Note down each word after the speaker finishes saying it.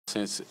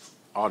since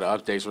all the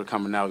updates were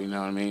coming out, you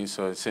know what I mean?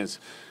 So since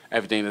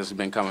everything that's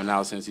been coming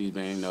out, since he's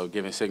been,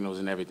 giving signals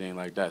and everything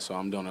like that, so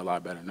I'm doing a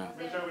lot better now.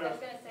 I was going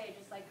to say,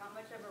 just like, how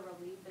much of a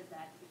relief is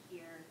that to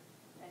hear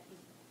that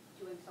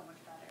he's doing so much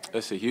better?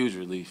 It's a huge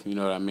relief, you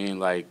know what I mean?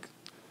 Like,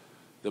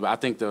 I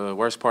think the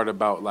worst part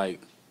about, like,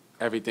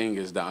 everything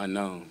is the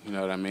unknown, you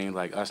know what I mean?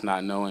 Like, us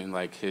not knowing,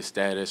 like, his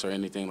status or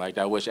anything like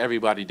that, which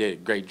everybody did a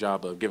great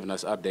job of giving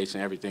us updates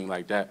and everything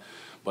like that.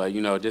 But,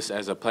 just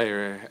as a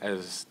player,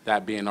 as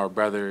that being our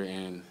brother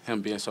and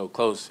him being so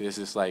close, it's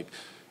just like,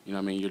 you know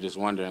what I mean, you're just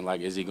wondering,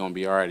 like, is he going to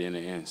be all right in the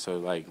end? So,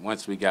 like,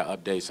 once we got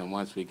updates and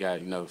once we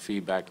got,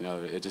 feedback,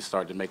 it just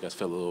started to make us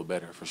feel a little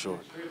better for sure.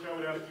 Mitch, I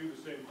would ask you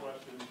the same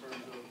question in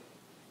terms of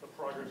the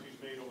progress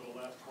he's made over the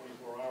last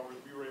 24 hours.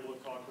 We were able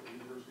to talk with the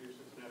University of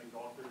Cincinnati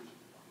doctors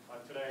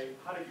today.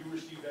 How did you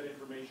receive that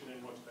information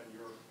and what's been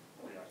your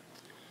reaction?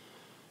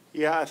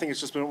 Yeah, I think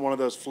it's just been one of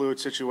those fluid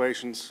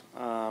situations.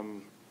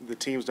 The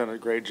team's done a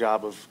great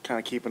job of kind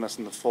of keeping us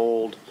in the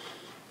fold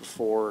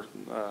before,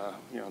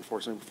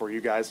 unfortunately, before you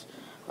guys.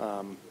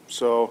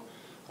 So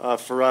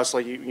for us,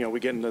 like, we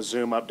get into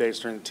Zoom updates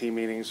during the team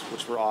meetings,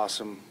 which were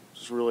awesome.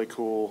 It's really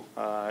cool.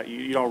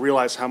 You don't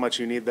realize how much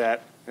you need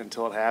that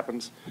until it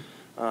happens.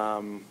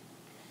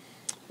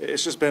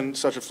 It's just been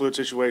such a fluid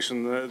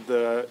situation.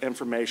 The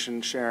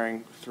information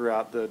sharing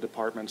throughout the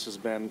departments has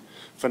been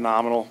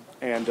phenomenal,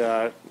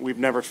 and we've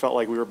never felt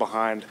like we were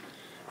behind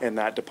in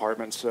that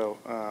department. So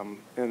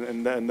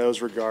in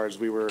those regards,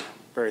 we were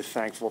very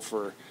thankful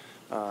for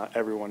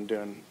everyone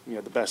doing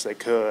the best they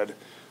could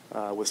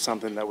with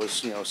something that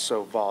was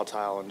so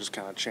volatile and just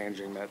kind of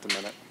changing minute to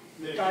minute.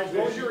 Guys,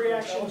 what was your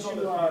reaction to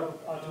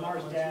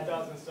Damar's dad?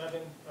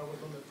 2007, I was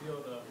on the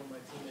field when my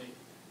teammate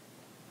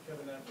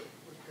Kevin Everett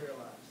was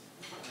paralyzed,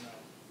 and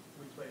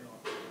we played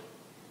on.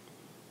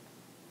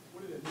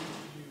 What did it mean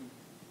to you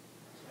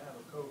to have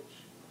a coach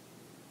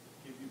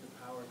give you the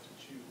power to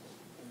choose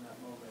in that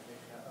moment,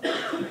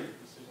 make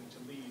a decision to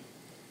lead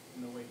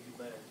in the way he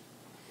led?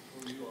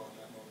 Who were you all in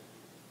that moment?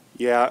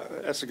 Yeah,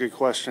 that's a good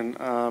question.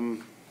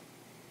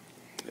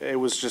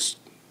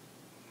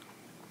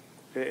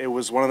 It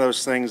was one of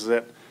those things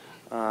that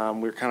we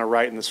were kind of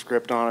writing the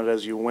script on it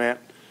as you went.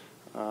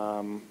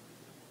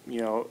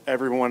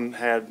 Everyone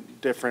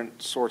had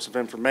different sorts of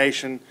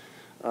information.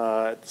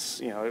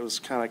 It was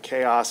kind of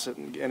chaos at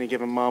any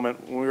given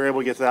moment. When we were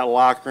able to get to that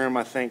locker room,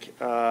 I think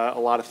a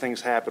lot of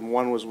things happened.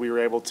 One was we were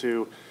able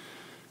to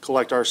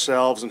collect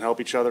ourselves and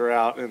help each other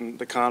out in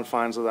the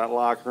confines of that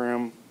locker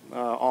room.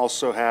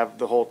 Also have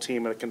the whole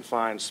team in a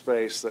confined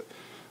space that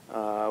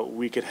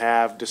we could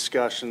have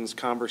discussions,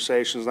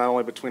 conversations, not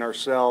only between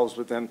ourselves,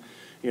 but then,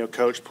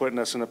 Coach putting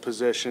us in a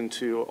position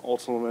to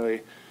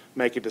ultimately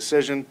make a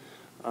decision.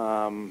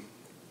 I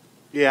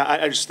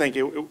just think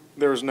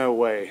there was no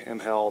way in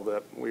hell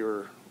that we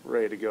were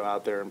ready to go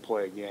out there and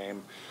play a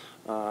game.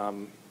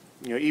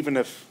 Even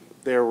if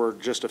there were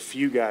just a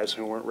few guys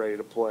who weren't ready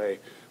to play,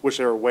 which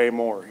there were way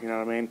more, you know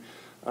what I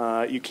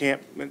mean? You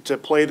can't, to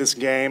play this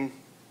game,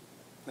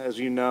 as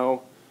you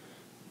know,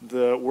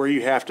 where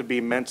you have to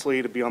be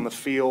mentally to be on the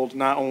field,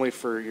 not only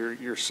for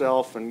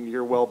yourself and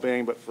your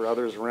well-being, but for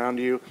others around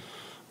you,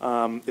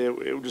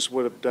 it just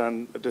would have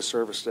done a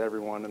disservice to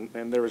everyone,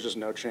 and there was just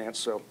no chance.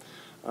 So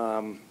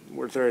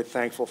we're very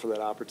thankful for that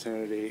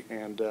opportunity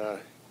and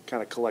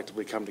kind of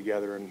collectively come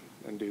together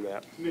and do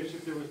that. Mitch,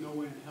 if there was no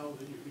way in hell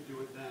that you could do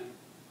it then,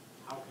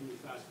 how can you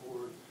fast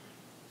forward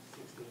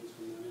 6 days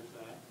from then, if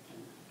that,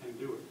 and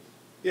do it?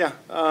 Yeah.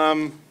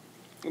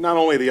 Not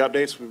only the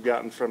updates we've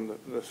gotten from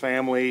the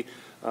family,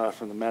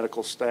 from the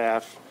medical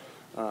staff,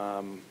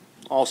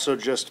 also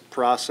just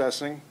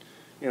processing,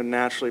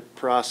 naturally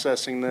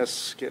processing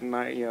this, getting,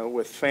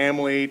 with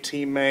family,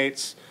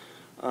 teammates,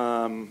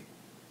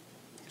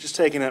 just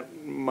taking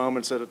it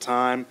moments at a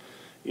time.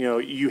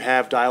 You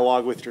have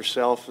dialogue with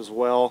yourself as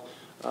well.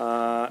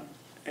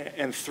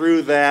 And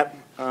through that,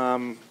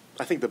 I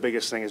think the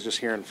biggest thing is just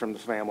hearing from the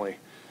family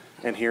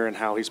and hearing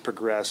how he's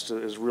progressed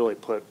has really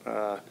put,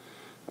 to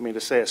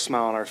say a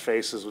smile on our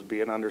faces would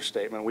be an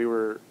understatement. We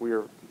were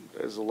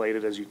as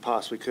elated as you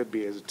possibly could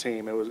be as a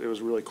team. It was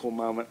a really cool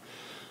moment.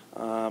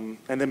 And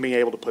then being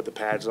able to put the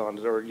pads on,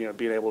 or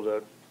being able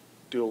to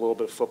do a little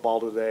bit of football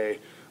today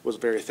was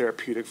very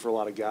therapeutic for a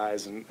lot of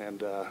guys. And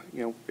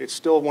it's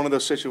still one of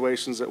those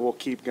situations that we'll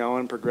keep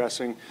going,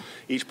 progressing.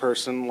 Each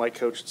person, like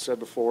Coach had said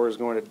before, is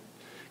going to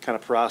kind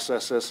of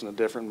process this in a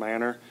different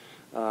manner.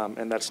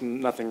 And that's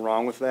nothing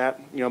wrong with that.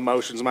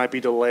 Emotions might be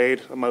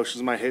delayed.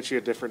 Emotions might hit you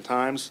at different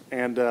times.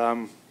 And,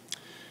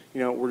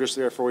 we're just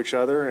there for each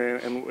other.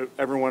 And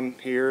everyone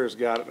here has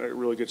got a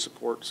really good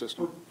support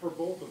system. For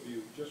both of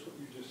you, just what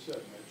you just said,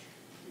 Mitch,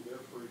 you're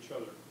there for each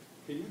other.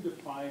 Can you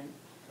define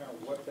kind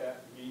of what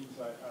that means?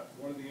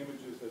 One of the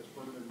images that's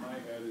burned in my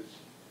head is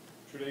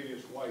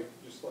Tre'Davious White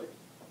just like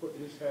putting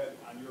his head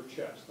on your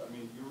chest. I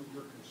mean,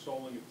 you're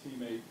consoling a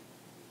teammate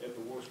at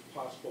the worst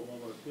possible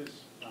moment of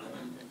his time.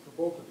 And for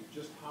both of you,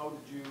 just how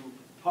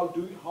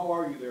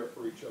are you there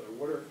for each other?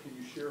 Can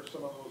you share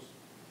some of those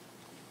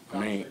I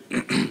mean,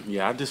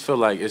 yeah, I just feel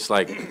like it's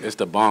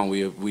the bond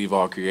we've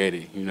all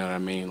created. You know what I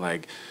mean?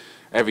 Like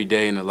every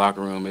day in the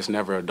locker room, it's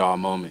never a dull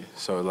moment.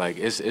 So like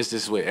it's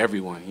just with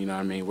everyone. You know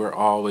what I mean? We're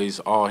always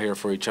all here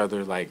for each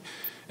other. Like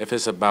if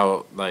it's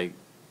about like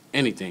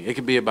anything, it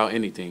could be about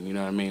anything. You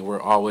know what I mean?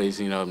 We're always,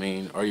 you know what I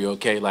mean? Are you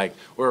okay? Like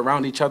we're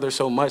around each other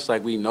so much,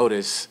 like we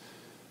notice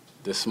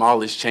the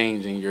smallest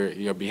change in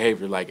your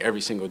behavior like every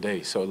single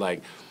day. So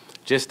like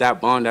just that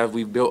bond that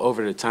we've built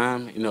over the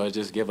time, you know, it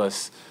just give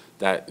us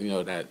that, you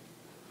know, that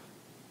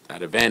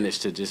advantage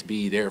to just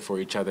be there for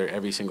each other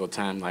every single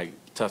time, like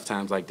tough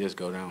times like this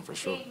go down for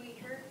sure. Dane,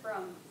 we heard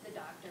from the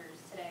doctors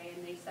today,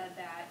 and they said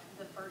that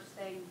the first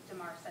thing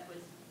Damar said was,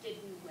 "Did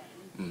we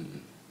win?" Mm.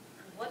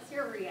 What's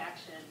your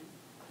reaction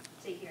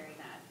to hearing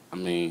that? I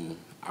mean,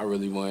 I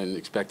really wouldn't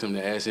expect him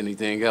to ask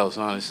anything else,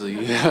 honestly.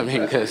 You know what I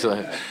mean? Because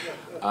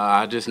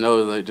I just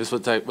know like just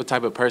what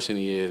type of person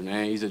he is,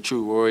 man. He's a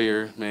true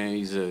warrior, man.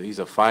 He's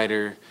a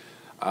fighter.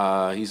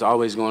 He's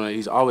always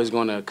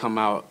gonna come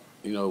out,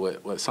 you know,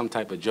 with some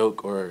type of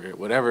joke or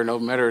whatever. No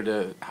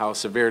matter how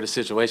severe the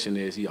situation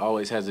is, he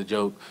always has a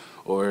joke.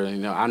 Or you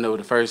know, I know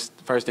the first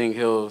thing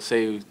he'll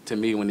say to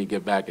me when he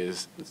get back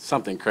is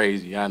something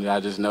crazy.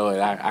 I just know it.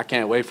 I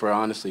can't wait for it.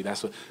 Honestly,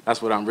 that's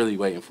what I'm really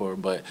waiting for.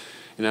 But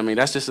you know what I mean?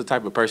 That's just the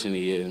type of person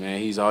he is,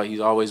 man. He's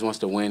always wants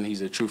to win.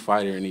 He's a true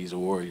fighter, and he's a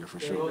warrior for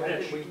sure. Well,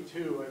 after week 2,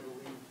 I believe,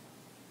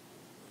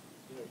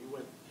 you know,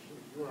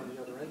 you were on the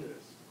other end of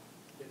this,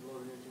 getting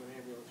loaded into an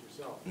ambulance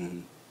yourself.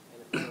 Mm-hmm. And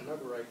if I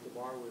remember right,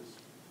 Damar was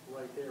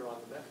right there on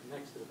the back,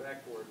 next to the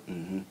backboard,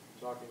 Mm-hmm.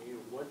 talking to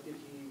you. What did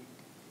he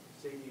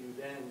say to you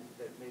then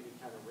that maybe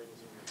kind of rings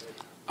in your head?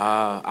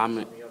 I'm on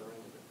the other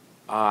end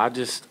of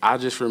it. I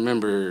just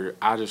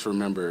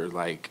remember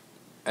like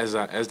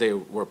as they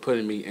were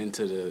putting me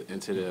into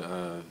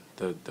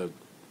the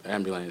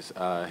ambulance,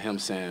 him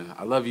saying,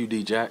 "I love you,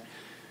 D Jack,"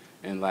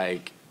 and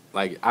like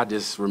I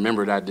just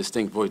remember that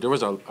distinct voice. There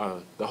was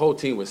the whole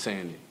team was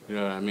saying it, you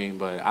know what I mean?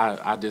 But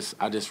I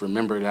just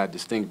remember that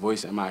distinct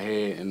voice in my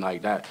head, and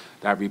like that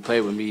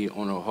replayed with me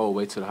on the whole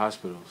way to the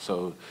hospital.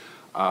 So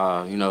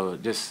you know,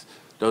 just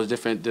those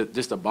different,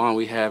 just the bond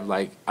we have.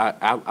 Like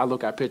I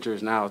look at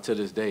pictures now to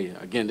this day.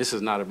 Again, this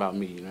is not about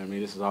me, you know what I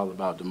mean? This is all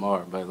about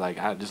Damar. But like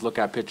I just look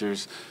at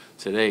pictures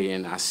today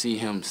and I see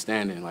him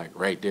standing like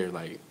right there,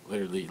 like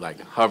literally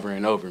like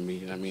hovering over me,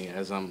 you know what I mean,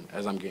 as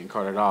I'm getting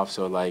carted off.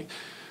 So like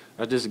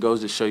that just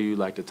goes to show you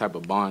like the type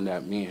of bond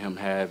that me and him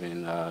have,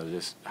 and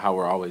just how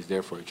we're always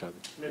there for each other.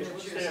 Mitch,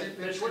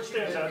 what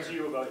stands out to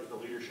you about the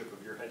leadership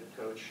of your head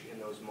coach in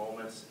those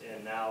moments,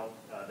 and now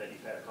that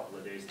you've had a couple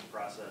of days to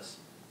process,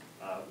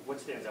 what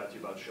stands out to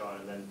you about Sean?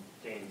 And then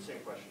Dane, same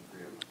question for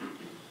you.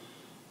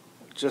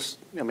 Just,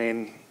 I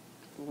mean,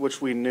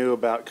 which we knew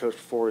about Coach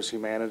before is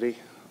humanity.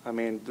 I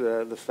mean,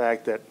 the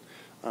fact that,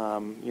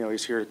 you know,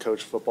 he's here to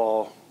coach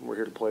football, we're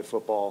here to play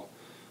football.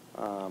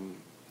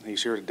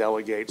 He's here to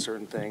delegate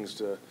certain things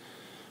to,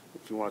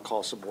 if you want to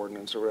call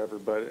subordinates or whatever.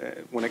 But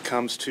when it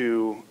comes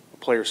to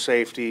player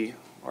safety,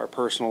 our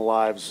personal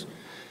lives,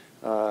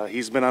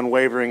 he's been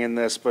unwavering in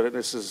this, but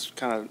this is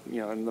kind of,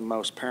 you know, in the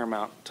most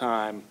paramount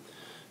time,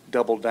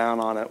 doubled down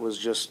on it was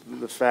just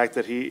the fact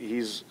that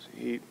he's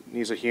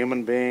a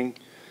human being.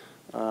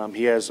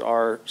 He has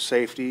our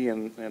safety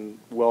and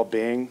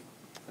well-being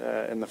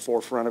in the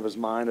forefront of his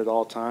mind at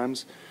all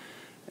times.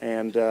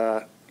 And,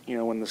 you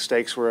know, when the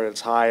stakes were at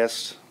its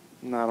highest,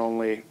 not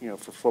only, you know,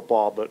 for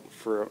football, but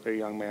for a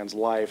young man's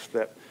life,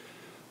 that,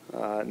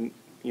 you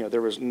know,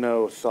 there was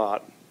no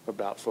thought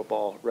about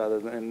football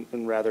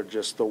rather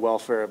just the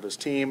welfare of his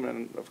team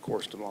and, of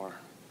course, Damar.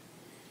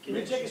 Can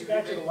you take us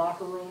back to the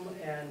locker room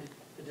and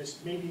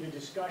maybe the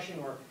discussion,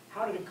 or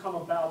how did it come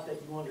about that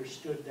you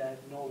understood that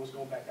no one was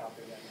going back out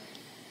there that night?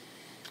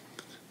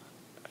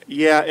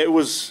 Yeah, it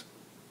was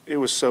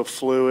so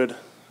fluid,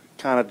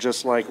 kind of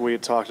just like we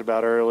had talked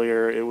about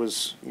earlier. It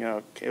was, you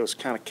know, it was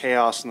kind of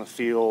chaos in the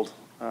field.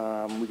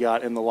 We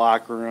got in the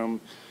locker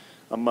room,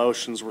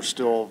 emotions were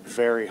still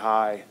very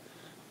high.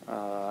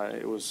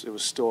 It was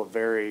still a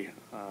very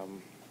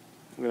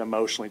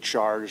emotionally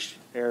charged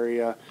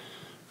area.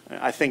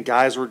 I think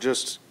guys were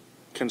just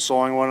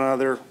consoling one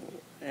another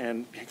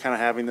and kind of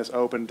having this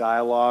open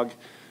dialogue.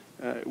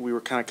 We were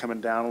kind of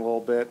coming down a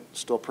little bit,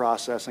 still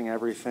processing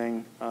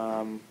everything.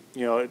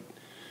 You know,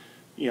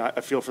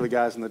 I feel for the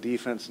guys in the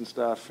defense and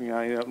stuff. You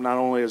know, not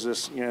only is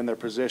this, you know, in their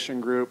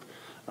position group,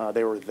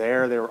 they were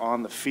there, they were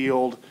on the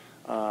field.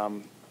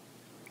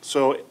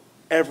 So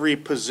every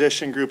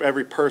position group,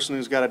 every person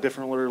who's got a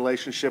different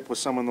relationship with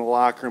someone in the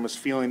locker room is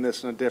feeling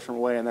this in a different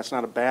way, and that's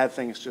not a bad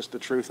thing. It's just the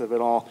truth of it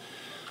all.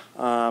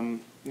 You know,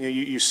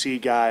 you see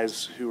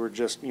guys who are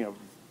just, you know,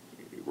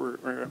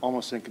 were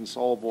almost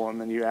inconsolable, and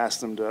then you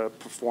ask them to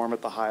perform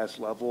at the highest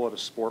level at a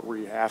sport where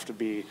you have to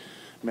be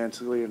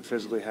mentally and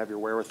physically have your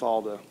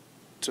wherewithal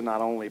to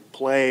not only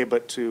play,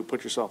 but to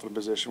put yourself in a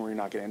position where you're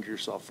not going to injure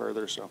yourself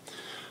further. So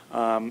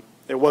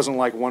it wasn't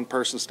like one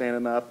person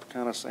standing up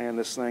kind of saying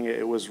this thing.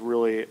 It was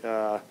really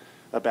a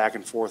back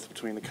and forth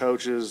between the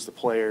coaches, the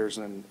players,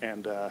 and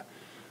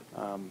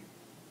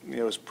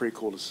it was pretty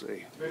cool to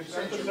see. That's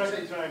the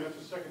second time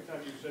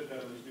you've said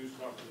that in this news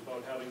conference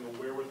about having the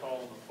wherewithal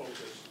and the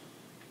focus,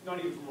 not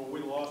even from a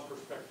win-loss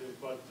perspective,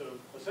 but to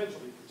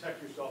essentially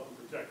protect yourself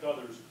and protect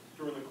others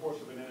during the course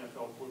of an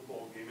NFL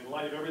football game. In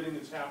light of everything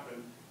that's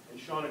happened, and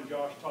Sean and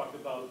Josh talked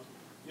about,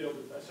 you know,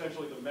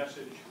 essentially the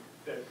message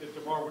that if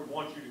Damar would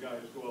want you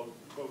guys to go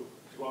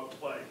out and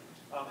play.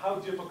 How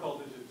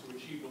difficult is it to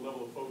achieve the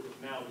level of focus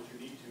now that you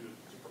need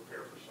to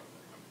prepare for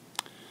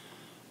something?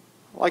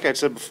 Like I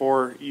said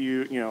before,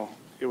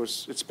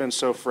 it's been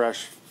so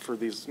fresh for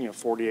these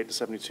 48 to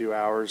 72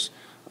 hours.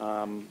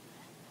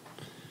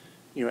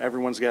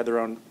 Everyone's got their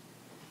own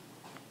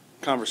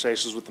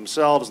conversations with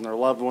themselves and their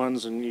loved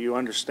ones, and you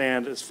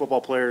understand as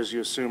football players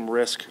you assume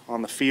risk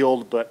on the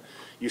field, but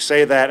you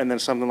say that and then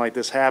something like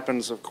this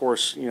happens, of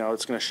course,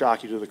 it's going to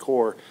shock you to the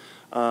core.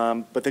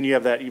 But then you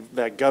have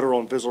that guttural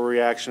and visceral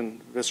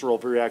reaction,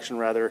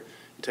 rather.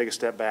 You take a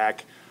step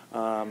back,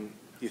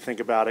 you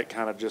think about it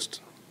kind of just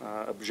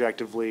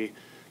objectively,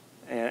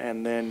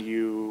 and then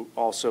you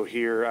also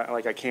hear,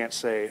 like, I can't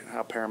say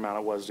how paramount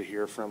it was to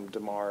hear from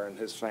Damar and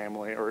his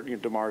family, or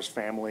Damar's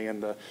family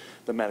and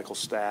the medical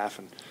staff,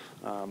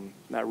 and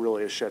that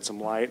really has shed some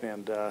light.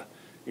 And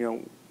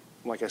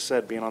like I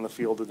said, being on the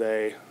field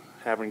today,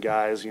 having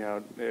guys, it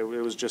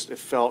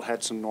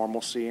had some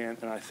normalcy,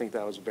 and I think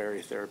that was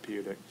very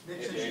therapeutic.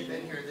 Mitch, since you've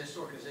been here, this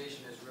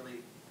organization has really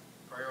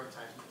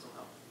prioritized mental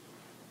health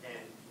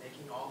and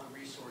making all the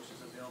resources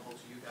available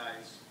to you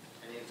guys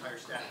and the entire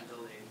staff and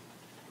building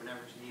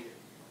whenever it's needed.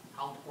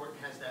 How important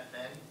has that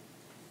been,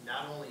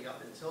 not only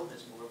up until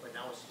this moment, but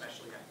now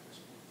especially after this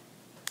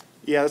moment?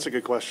 Yeah, that's a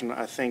good question.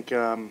 I think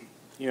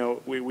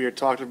we had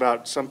talked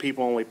about some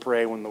people only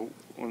pray when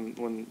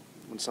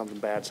something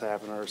bad's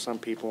happened, or some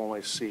people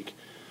only seek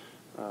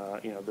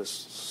this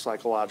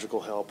psychological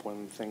help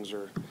when things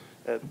are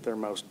at their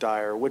most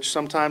dire, which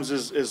sometimes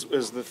is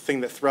the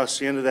thing that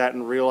thrusts you into that,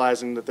 and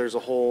realizing that there's a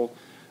whole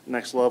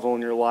next level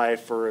in your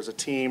life, or as a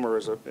team, or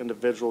as an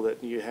individual,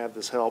 that you have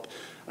this help.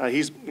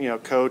 He's,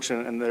 coach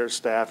and their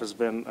staff has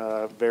been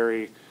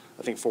very,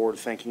 I think,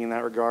 forward-thinking in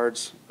that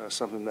regards,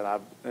 something that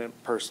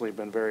I've personally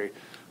been very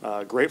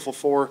grateful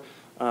for.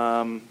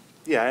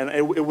 Yeah, and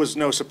it was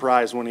no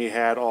surprise when he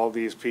had all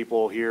these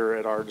people here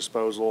at our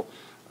disposal.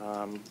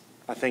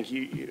 I think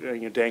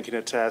Dan can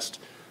attest.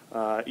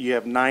 You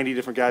have 90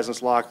 different guys in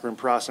this locker room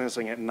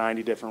processing it in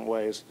 90 different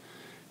ways.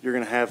 You're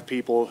going to have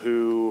people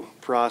who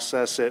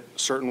process it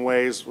certain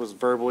ways, was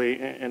verbally,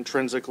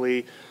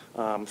 intrinsically,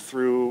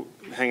 through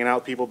hanging out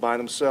with people by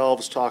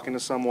themselves, talking to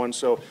someone.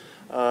 So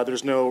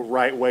there's no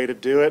right way to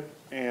do it,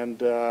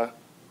 and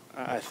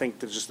I think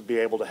that just to be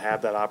able to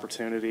have that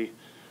opportunity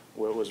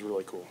was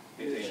really cool.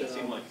 It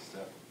seemed like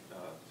Steph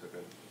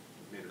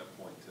made it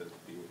a point to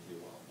be with you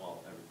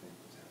while everything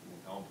was happening.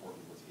 How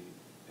important was he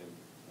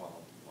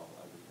while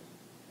everything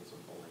was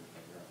unfolding?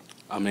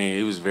 I mean,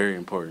 it was very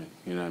important,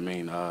 you know what I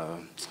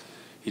mean?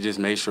 He just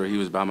made sure he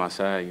was by my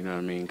side, you know what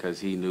I mean,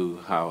 because he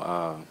knew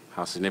how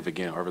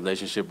significant our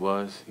relationship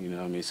was, you know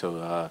what I mean?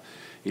 So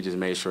he just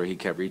made sure he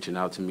kept reaching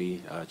out to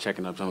me,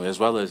 checking up on me, as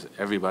well as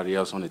everybody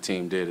else on the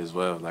team did as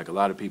well. Like, a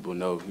lot of people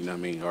know, you know what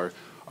I mean, our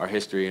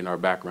history and our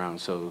background.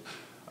 So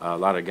a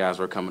lot of guys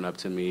were coming up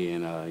to me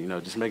and,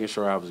 just making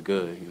sure I was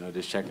good,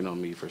 just checking on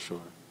me for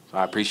sure. So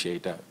I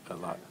appreciate that a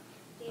lot.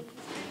 Dave,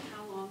 considering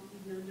how long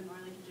you've known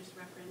Damar, like you just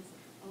referenced,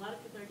 a lot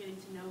of people are getting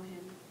to know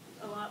him,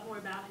 a lot more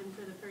about him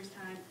for the first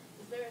time.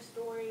 Is there a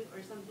story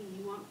or something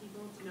you want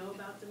people to know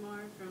about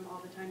Damar from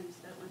all the time you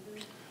spent with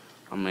him?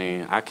 I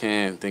mean, I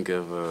can't think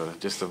of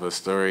just of a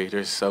story.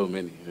 There's so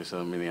many.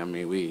 I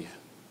mean,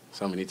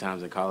 so many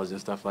times in college and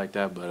stuff like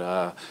that.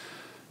 But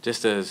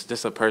just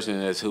a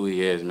person as who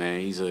he is, man.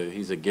 He's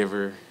a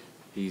giver.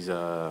 He's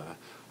a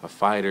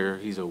fighter.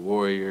 He's a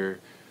warrior.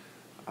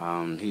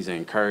 He's an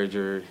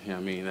encourager. You know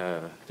what I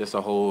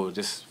mean?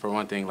 Just for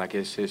one thing, like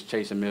his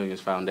Chasing Millions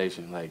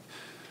Foundation, like,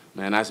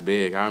 man, that's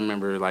big. I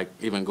remember, like,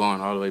 even going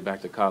all the way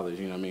back to college,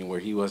 you know what I mean, where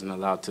he wasn't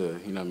allowed to,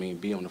 you know what I mean,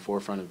 be on the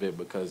forefront of it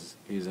because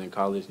he was in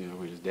college,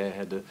 where his dad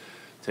had to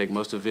take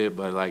most of it.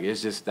 But, like,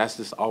 that's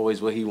just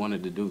always what he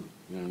wanted to do.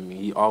 You know what I mean?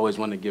 He always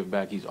wanted to give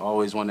back. He's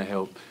always wanted to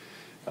help.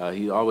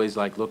 He always,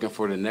 like, looking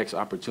for the next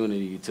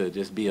opportunity to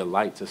just be a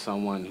light to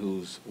someone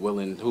who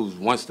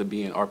wants to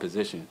be in our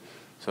position.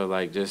 So,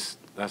 like, that's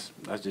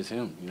just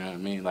him, you know what I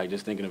mean? Like,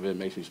 just thinking of it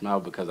makes me smile,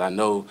 because I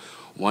know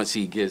once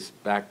he gets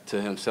back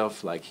to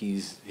himself, like,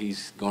 he's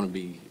going to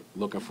be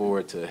looking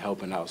forward to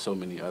helping out so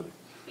many others.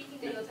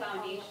 Speaking of the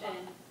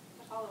foundation,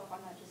 To follow up on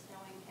that, just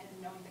knowing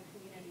the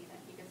community that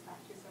he gets back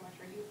to so much,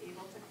 are you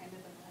able to kind of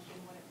imagine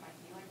what it might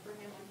be like for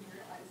him when he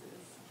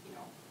realizes,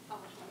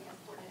 how much money has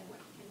poured in, what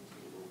he can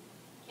do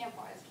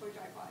camp-wise, toy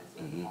drive-wise,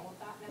 all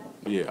of that now?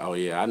 Yeah, oh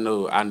yeah,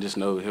 I just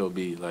know he'll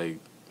be, like,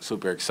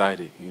 super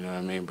excited, you know what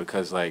I mean?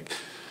 Because, like,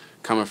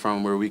 coming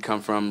from where we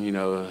come from,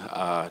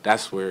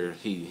 that's where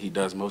he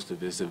does most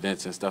of his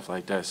events and stuff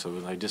like that. So,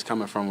 like, just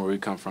coming from where we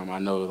come from, I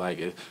know,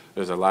 like,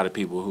 there's a lot of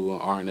people who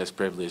aren't as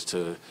privileged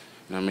to,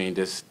 You know what I mean?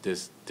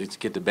 Just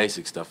get the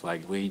basic stuff,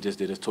 like when he just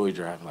did his toy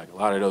drive. Like a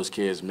lot of those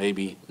kids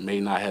may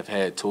not have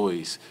had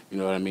toys, you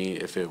know what I mean,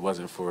 if it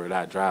wasn't for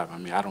that drive. I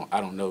mean, I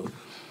don't know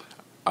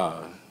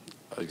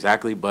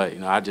exactly, but you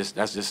know,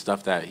 that's just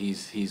stuff that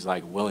he's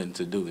like willing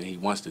to do and he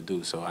wants to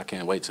do. So I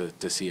can't wait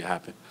to see it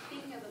happen.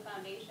 Speaking of the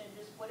foundation,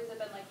 just what has it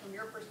been like from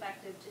your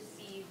perspective to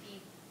see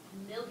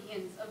the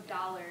millions of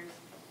dollars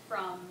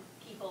from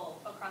people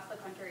across the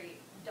country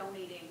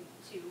donating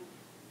to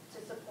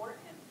support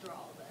him through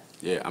all of this?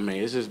 Yeah, I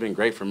mean, it's just been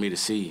great for me to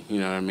see, you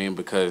know what I mean,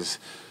 because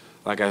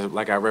like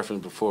I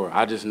referenced before,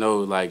 I just know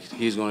like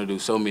he's going to do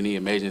so many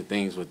amazing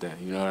things with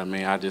that, you know what I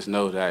mean? I just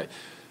know that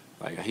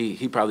like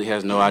he probably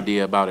has no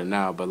idea about it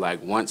now, but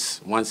like once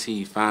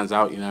he finds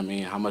out, you know what I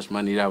mean, how much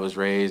money that was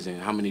raised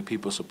and how many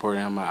people supported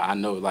him, I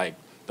know like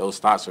those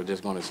thoughts are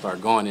just going to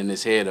start going in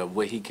his head of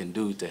what he can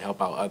do to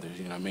help out others,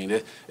 you know what I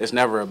mean? It's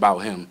never about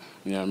him,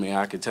 you know what I mean?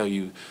 I can tell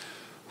you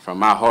from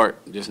my heart,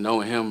 just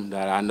knowing him,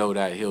 that I know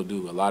that he'll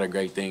do a lot of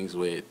great things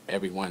with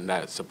everyone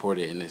that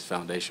supported in this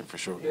foundation for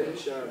sure.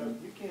 Mitch,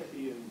 you can't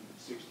be in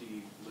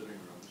 60 living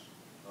rooms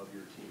of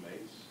your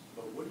teammates,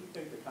 but what do you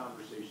think the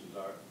conversations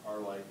are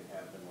like and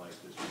have been like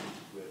this week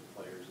with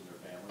players and their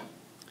families?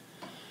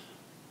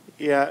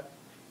 Yeah,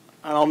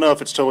 I don't know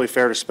if it's totally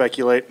fair to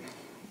speculate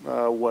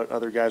what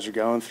other guys are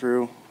going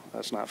through.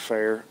 That's not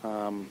fair.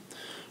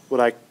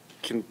 What I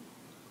can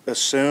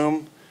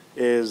assume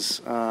is,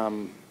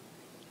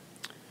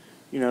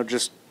 you know,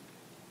 just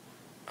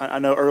I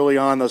know early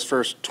on, those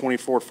first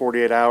 24,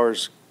 48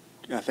 hours,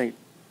 I think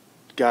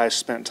guys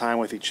spent time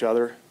with each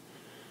other.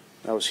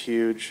 That was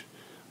huge.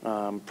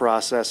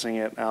 Processing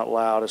it out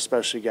loud,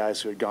 especially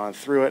guys who had gone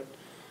through it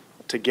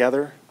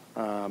together.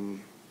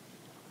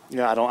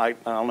 Yeah, I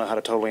don't know how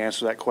to totally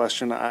answer that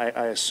question.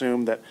 I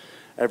assume that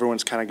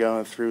everyone's kind of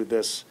going through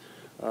this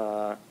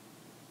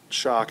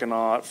shock and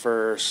awe at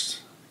first,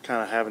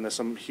 kind of having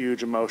this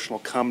huge emotional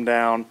come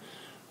down,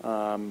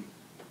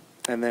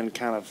 and then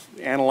kind of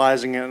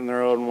analyzing it in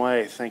their own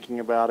way, thinking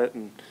about it,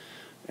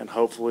 and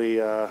hopefully,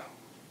 you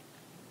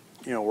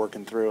know,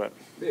 working through it.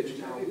 Mitch,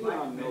 we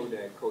all know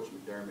that Coach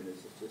McDermott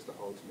is just the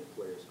ultimate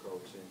players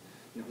coach, and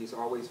you know he's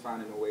always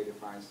finding a way to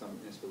find some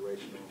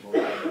inspirational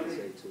motivation to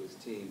say to his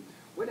team.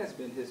 What has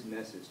been his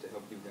message to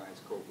help you guys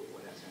cope with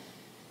what has happened?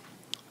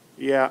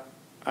 Yeah,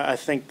 I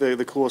think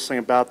the coolest thing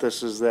about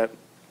this is that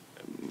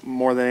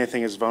more than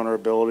anything, his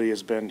vulnerability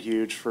has been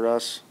huge for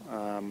us.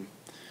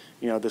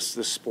 You know,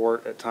 this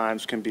sport at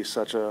times can be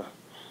such a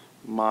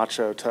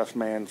macho, tough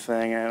man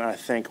thing, and I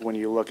think when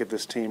you look at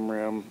this team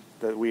room,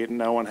 that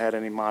no one had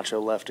any macho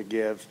left to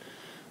give.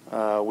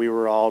 We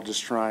were all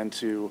just trying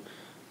to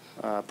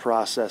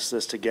process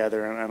this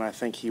together, and I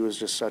think he was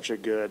just such a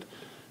good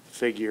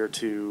figure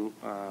to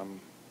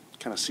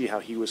kind of see how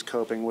he was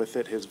coping with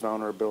it, his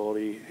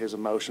vulnerability, his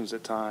emotions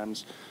at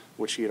times,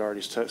 which he had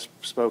already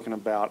spoken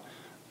about,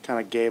 kind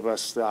of gave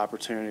us the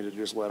opportunity to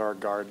just let our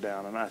guard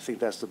down. And I think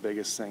that's the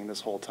biggest thing this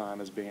whole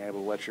time, is being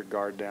able to let your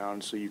guard down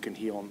so you can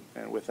heal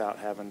and without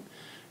having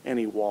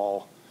any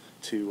wall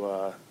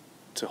to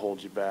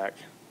hold you back.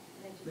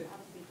 And it's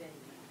obviously been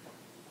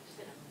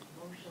just an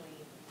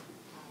emotionally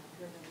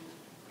driven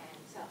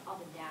and so up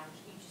and down.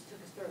 You just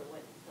took us through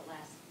what the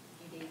last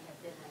few days have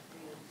been like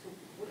for you. So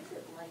what is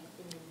it like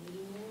in the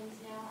meeting rooms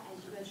now as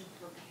you guys are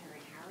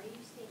preparing? How are you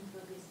staying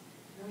focused?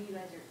 I know you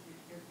guys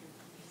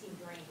you seem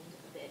drained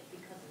a bit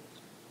because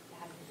of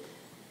having to do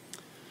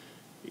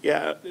it.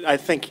 Yeah, I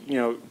think, you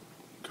know,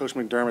 Coach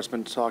McDermott's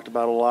been talked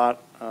about a lot.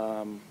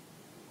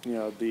 You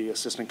know, the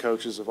assistant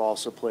coaches have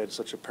also played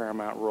such a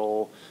paramount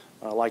role.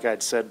 Like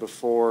I'd said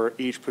before,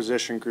 each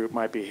position group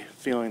might be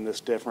feeling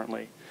this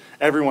differently.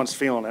 Everyone's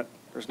feeling it,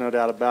 there's no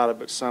doubt about it,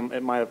 but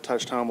it might have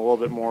touched home a little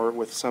bit more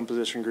with some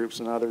position groups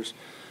than others.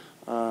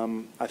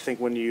 I think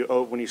when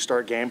you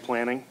start game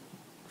planning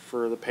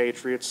for the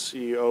Patriots,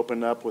 you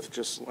open up with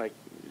just like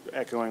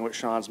echoing what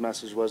Sean's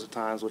message was at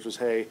times, which was,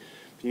 hey,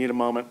 if you need a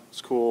moment,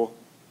 it's cool.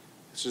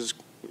 This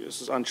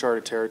is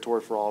uncharted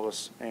territory for all of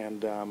us,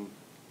 and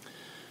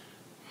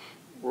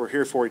we're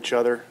here for each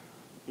other.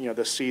 You know,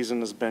 this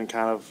season has been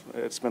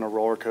it's been a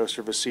roller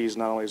coaster of a season,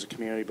 not only as a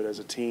community but as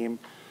a team.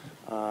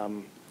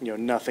 You know,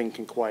 nothing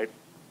can quite,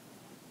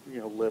 you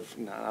know,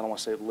 I don't want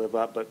to say live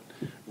up, but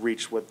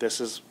reach what this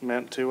has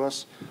meant to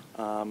us.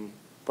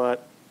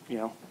 But, you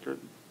know,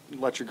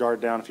 let your guard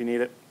down if you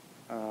need it,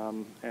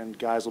 and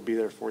guys will be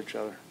there for each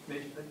other.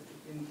 Mitch,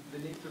 in the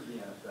nature of the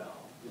NFL,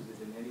 is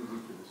it in any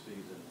week of the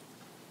season,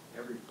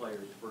 every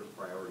player's first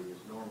priority is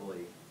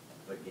normally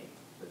the game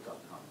that's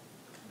upcoming?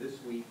 This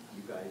week,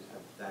 you guys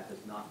that has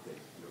not been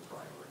your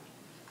priority,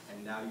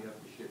 and now you have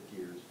to shift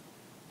gears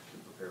to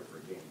prepare for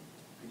a game.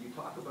 Could you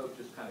talk about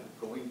just kind of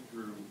going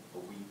through a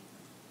week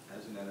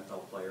as an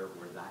NFL player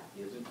where that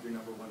isn't your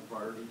number one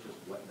priority, just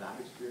what that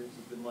experience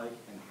has been like,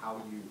 and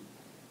how you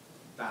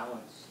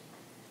balance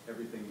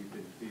everything you've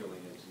been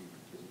feeling as you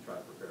try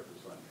to prepare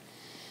for Sunday?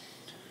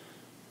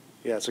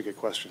 Yeah, that's a good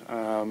question.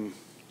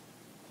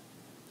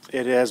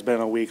 It has been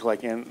a week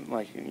like you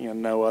know,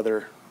 no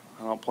other.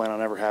 I don't plan on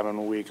ever having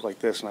a week like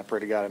this, and I pray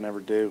to God I never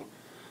do.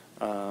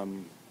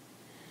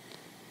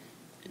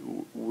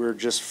 we're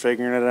just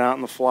figuring it out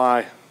on the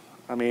fly.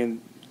 I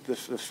mean, the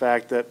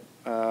fact that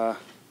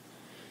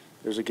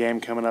there's a game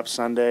coming up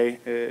Sunday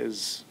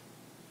is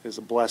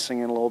a blessing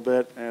in a little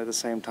bit, and at the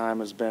same time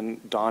has been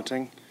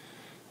daunting.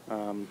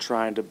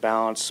 Trying to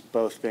balance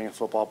both being a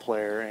football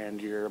player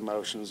and your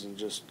emotions and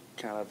just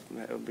kind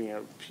of being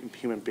a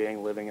human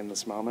being living in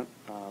this moment.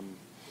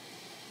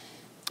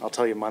 I'll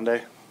tell you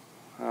Monday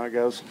how it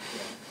goes,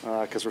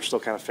 because we're still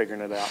kind of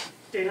figuring it out.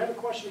 Dane, I have a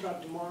question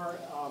about Damar.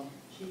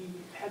 He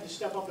had to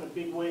step up in a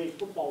big way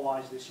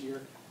football-wise this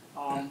year.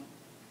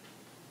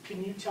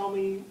 Can you tell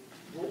me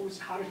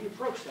how did he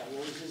approach that?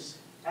 What was his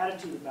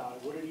attitude about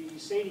it? What did he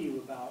say to you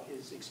about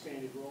his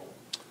expanded role?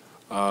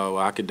 Well,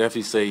 I could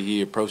definitely say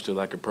he approached it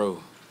like a pro.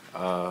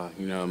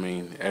 You know what I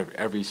mean?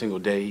 Every single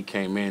day he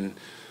came in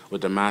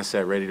with the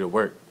mindset ready to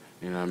work.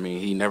 You know what I mean?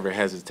 He never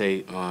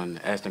hesitate on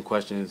asking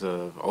questions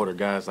of older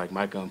guys like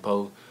Micah and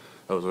Poe.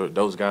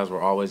 Those guys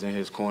were always in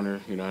his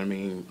corner, you know what I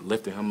mean?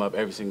 Lifting him up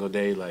every single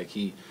day like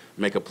he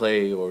make a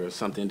play or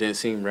something didn't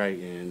seem right,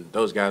 and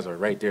those guys are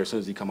right there as soon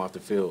as he come off the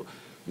field,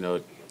 you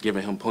know,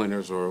 giving him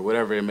pointers or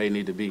whatever it may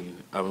need to be,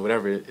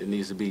 whatever it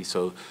needs to be.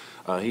 So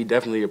he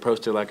definitely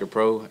approached it like a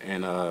pro,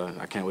 and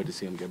I can't wait to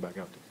see him get back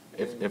out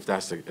there, if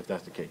that's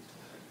the case.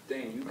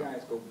 Dane, you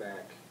guys go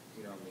back,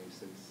 you know what I mean,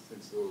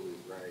 since Little League,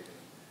 right? And,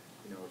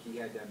 you know, he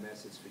had that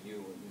message for you,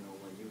 and, you know,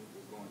 when you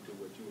were going through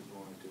what you was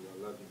going through.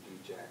 I love you,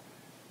 D-Jack.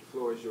 The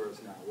floor is yours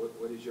now.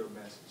 What is your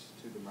message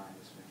to the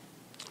Miners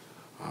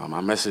fan?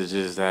 My message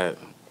is that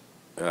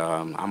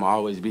I'm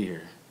always be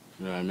here.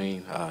 You know what I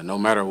mean? No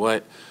matter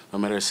what, no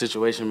matter the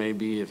situation may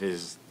be, if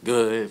it's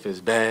good, if it's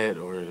bad,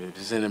 or if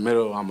it's in the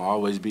middle, I'm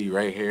always be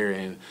right here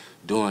and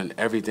doing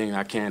everything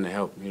I can to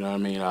help. You know what I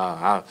mean?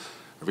 I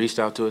reached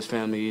out to his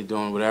family,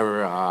 doing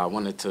whatever. I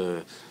wanted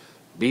to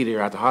be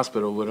there at the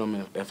hospital with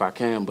him if I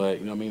can, but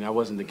you know what I mean? That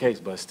wasn't the case.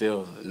 But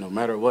still, no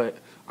matter what,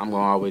 I'm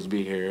going to always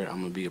be here. I'm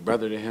going to be a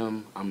brother to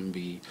him. I'm going to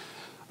be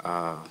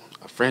a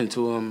friend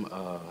to him,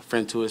 a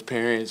friend to his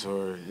parents,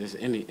 or just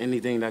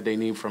anything that they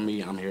need from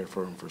me, I'm here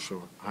for them for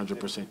sure, 100%.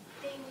 Dane,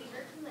 we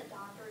heard from the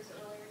doctors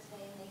earlier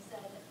today, and they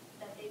said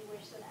that they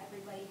wish that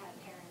everybody had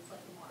parents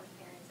like Damar's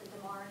parents, and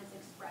Damar has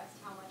expressed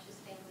how much his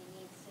family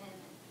needs him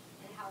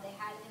and how they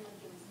had him when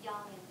he was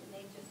young, and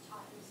they just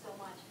taught him so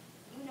much.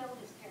 You know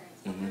his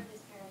parents. What are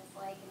his parents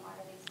like, and why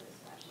are they so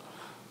special?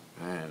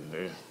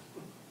 Man,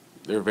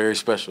 they're very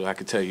special, I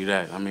can tell you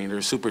that. I mean,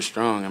 they're super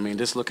strong. I mean,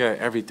 just look at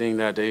everything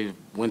that they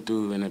went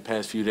through in the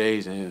past few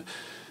days, and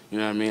you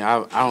know what I mean?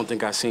 I don't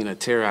think I've seen a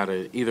tear out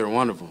of either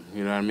one of them,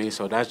 you know what I mean?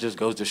 So that just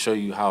goes to show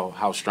you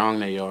how strong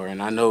they are,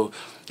 and I know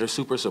they're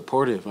super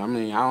supportive. I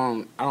mean,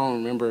 I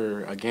don't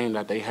remember a game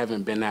that they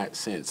haven't been at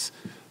since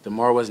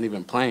Damar wasn't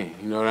even playing,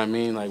 you know what I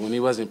mean? Like, when he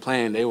wasn't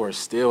playing, they were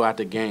still at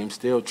the game,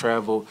 still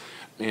travel,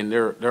 and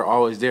they're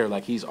always there.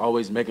 Like, he's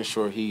always making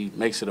sure he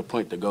makes it a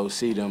point to go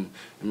see them.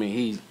 I mean,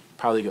 he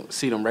probably gonna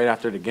see them right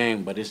after the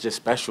game, but it's just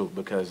special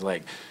because,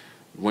 like,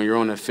 when you're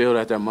on the field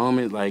at that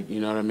moment, like,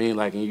 you know what I mean,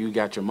 like, and you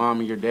got your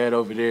mom and your dad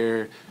over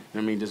there, I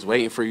mean, just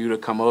waiting for you to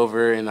come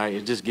over, and like,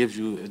 it just gives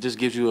you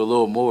a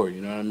little more, you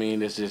know what I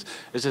mean? It's just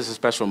a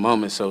special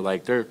moment. So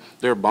like,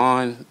 their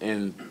bond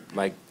and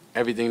like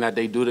everything that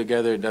they do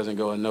together doesn't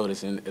go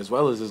unnoticed, and as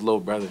well as his little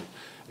brother.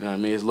 You know what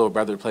I mean? His little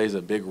brother plays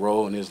a big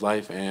role in his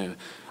life, and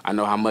I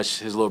know how much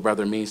his little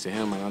brother means to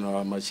him, and I know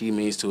how much he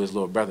means to his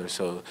little brother.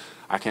 So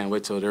I can't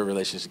wait till their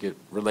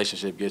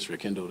relationship gets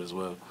rekindled as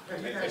well.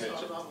 Have you guys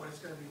thought about what it's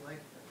going to be like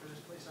for this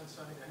place on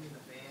Sunday? I mean,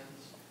 the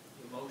fans,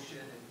 the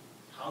emotion, and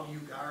how do you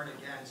guard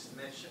against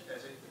Mitch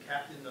as the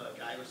captain, the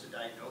guy who has to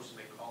diagnose and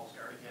make calls,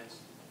 guard against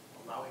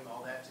allowing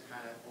all that to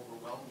kind of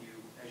overwhelm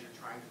you as you're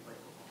trying to play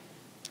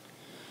football?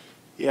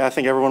 Yeah, I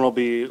think everyone will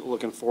be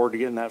looking forward to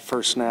getting that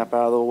first snap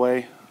out of the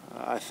way.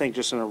 I think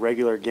just in a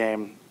regular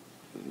game,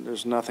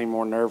 there's nothing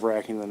more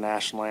nerve-wracking than the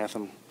national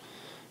anthem.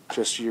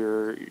 Just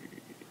the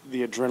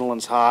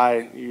adrenaline's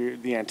high,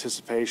 the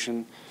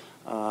anticipation.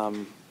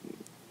 Now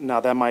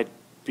that might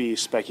be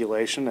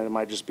speculation, and it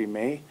might just be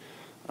me.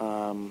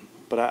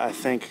 But I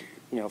think,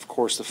 you know, of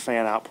course, the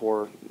fan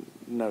outpour,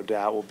 no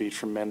doubt, will be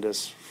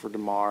tremendous for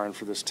Damar and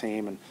for this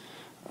team.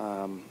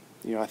 And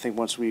you know, I think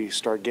once we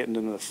start getting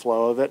into the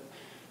flow of it,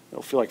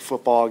 it'll feel like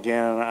football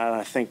again. And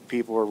I think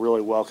people are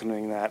really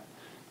welcoming that.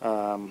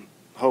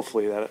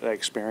 Hopefully that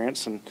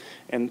experience, and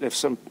if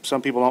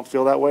some people don't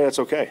feel that way, it's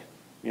okay.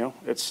 You know,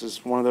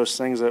 it's one of those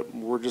things that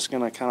we're just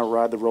going to kind of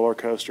ride the roller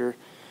coaster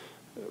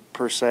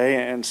per se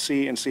and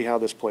see how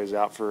this plays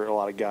out for a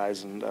lot of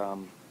guys, and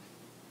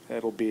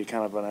it'll be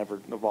kind of an ever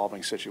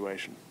evolving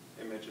situation.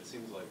 Hey Mitch, it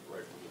seems like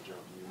right from the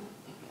jump you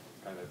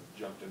kind of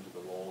jumped into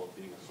the role of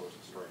being a source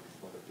of strength,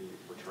 whether it be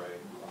for Trey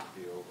on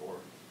the field or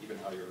even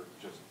how you're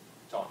just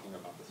talking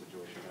about the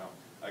situation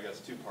now. I guess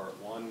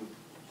two-part. One,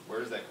 where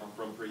does that come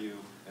from for you?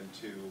 And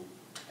two,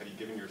 have you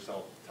given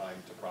yourself time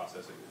to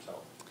process it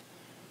yourself?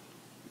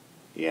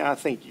 Yeah, I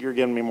think you're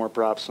giving me more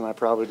props than I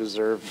probably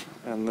deserve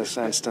in this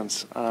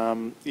instance.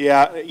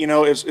 Yeah, you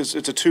know, it's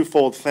a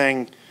twofold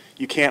thing.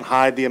 You can't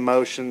hide the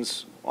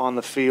emotions on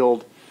the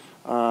field.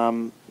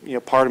 You you know,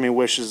 part of me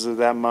wishes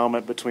that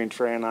moment between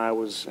Trey and I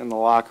was in the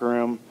locker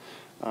room.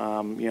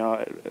 You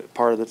know,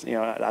 part of the, you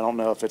know, I don't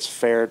know if it's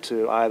fair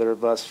to either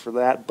of us for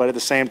that, but at the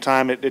same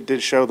time, it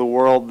did show the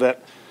world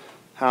that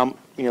how,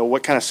 you know,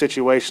 what kind of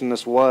situation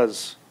this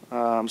was.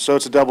 So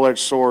it's a double-edged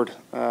sword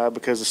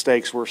because the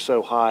stakes were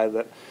so high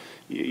that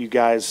you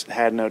guys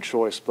had no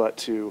choice but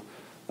to,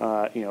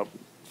 you know,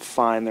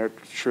 find their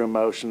true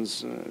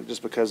emotions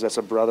just because that's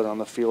a brother on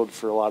the field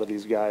for a lot of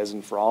these guys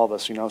and for all of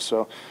us, you know.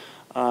 So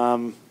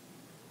I'm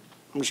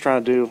just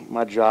trying to do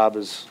my job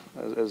as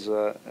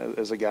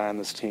a guy on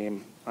this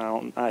team.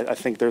 I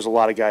think there's a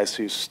lot of guys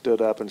who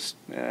stood up in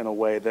a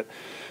way that,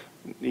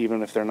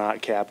 even if they're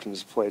not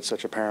captains, played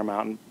such a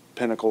paramount and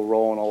pinnacle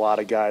role in a lot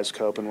of guys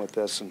coping with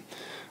this. And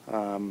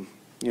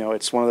you know,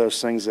 it's one of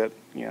those things that,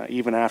 you know,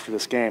 even after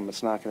this game,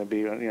 it's not going to be,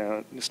 you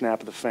know,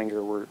 snap of the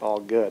finger, we're all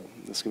good.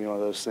 It's going to be one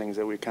of those things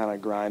that we kind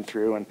of grind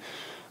through.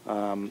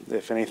 And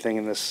if anything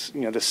in this,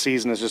 you know, this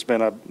season has just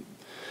been a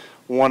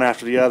one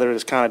after the other,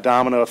 this kind of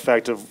domino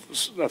effect of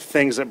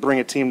things that bring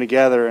a team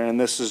together. And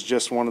this is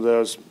just one of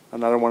those,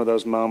 another one of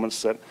those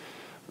moments that,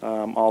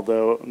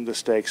 although the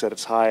stakes at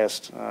its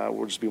highest,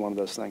 will just be one of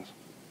those things.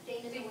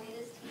 Dane, the way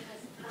this team has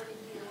supported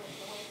you, the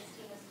way this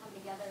team has come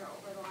together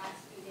over the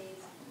last few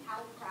days,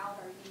 how proud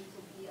are you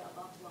to be a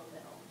Buffalo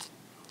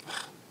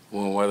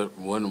Bill?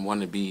 Wouldn't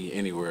want to be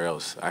anywhere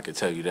else, I could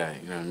tell you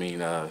that. You know what I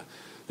mean?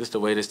 Just the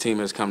way this team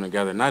has come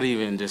together, not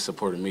even just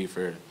supporting me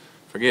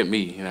forget me,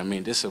 you know what I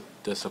mean? This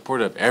the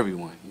support of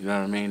everyone, you know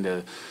what I mean?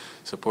 The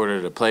support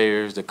of the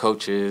players, the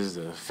coaches,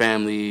 the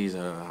families.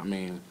 I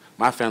mean,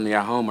 my family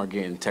at home are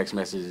getting text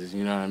messages,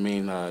 you know what I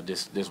mean?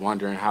 Just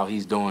wondering how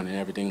he's doing and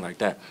everything like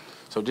that.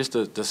 So just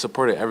the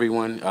support of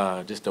everyone,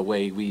 just the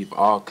way we've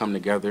all come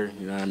together,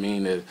 you know what I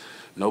mean?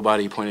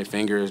 Nobody pointed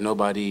fingers,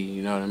 nobody,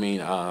 you know what I mean? You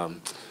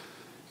know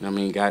what I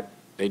mean?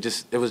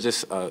 It was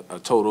just a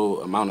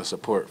total amount of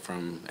support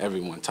from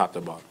everyone, top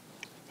to bottom.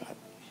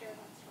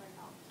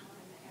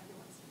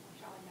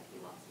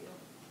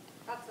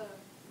 That's a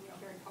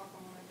very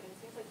powerful moment, but it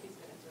seems like he's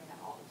been doing that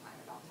all the time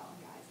about telling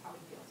guys how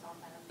he feels about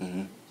them.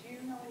 Mm-hmm. Do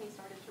you know when he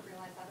started to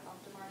realize that about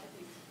Damar, that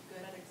he's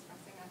good at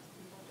expressing that to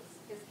people,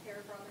 just his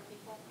care for other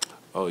people?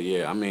 Oh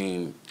yeah, I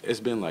mean, it's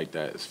been like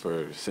that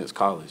since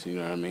college, you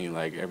know what I mean?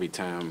 Like every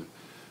time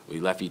we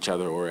left each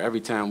other or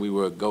every time we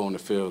would go on the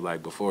field,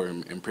 like before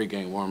in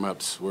pregame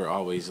warm-ups, we're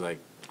always like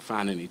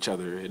finding each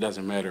other. It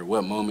doesn't matter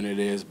what moment it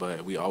is,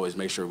 but we always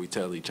make sure we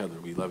tell each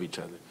other we love each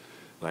other,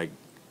 like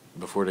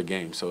before the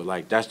game. So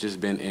like that's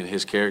just been in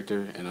his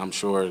character, and I'm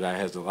sure that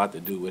has a lot to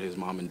do with his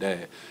mom and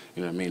dad,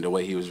 you know what I mean, the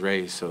way he was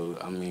raised. So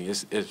I mean,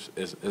 it's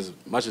as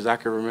much as I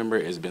can remember,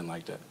 it's been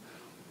like that.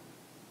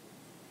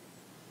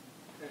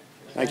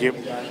 Thank you.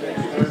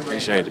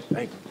 Appreciate it.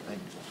 Thank you.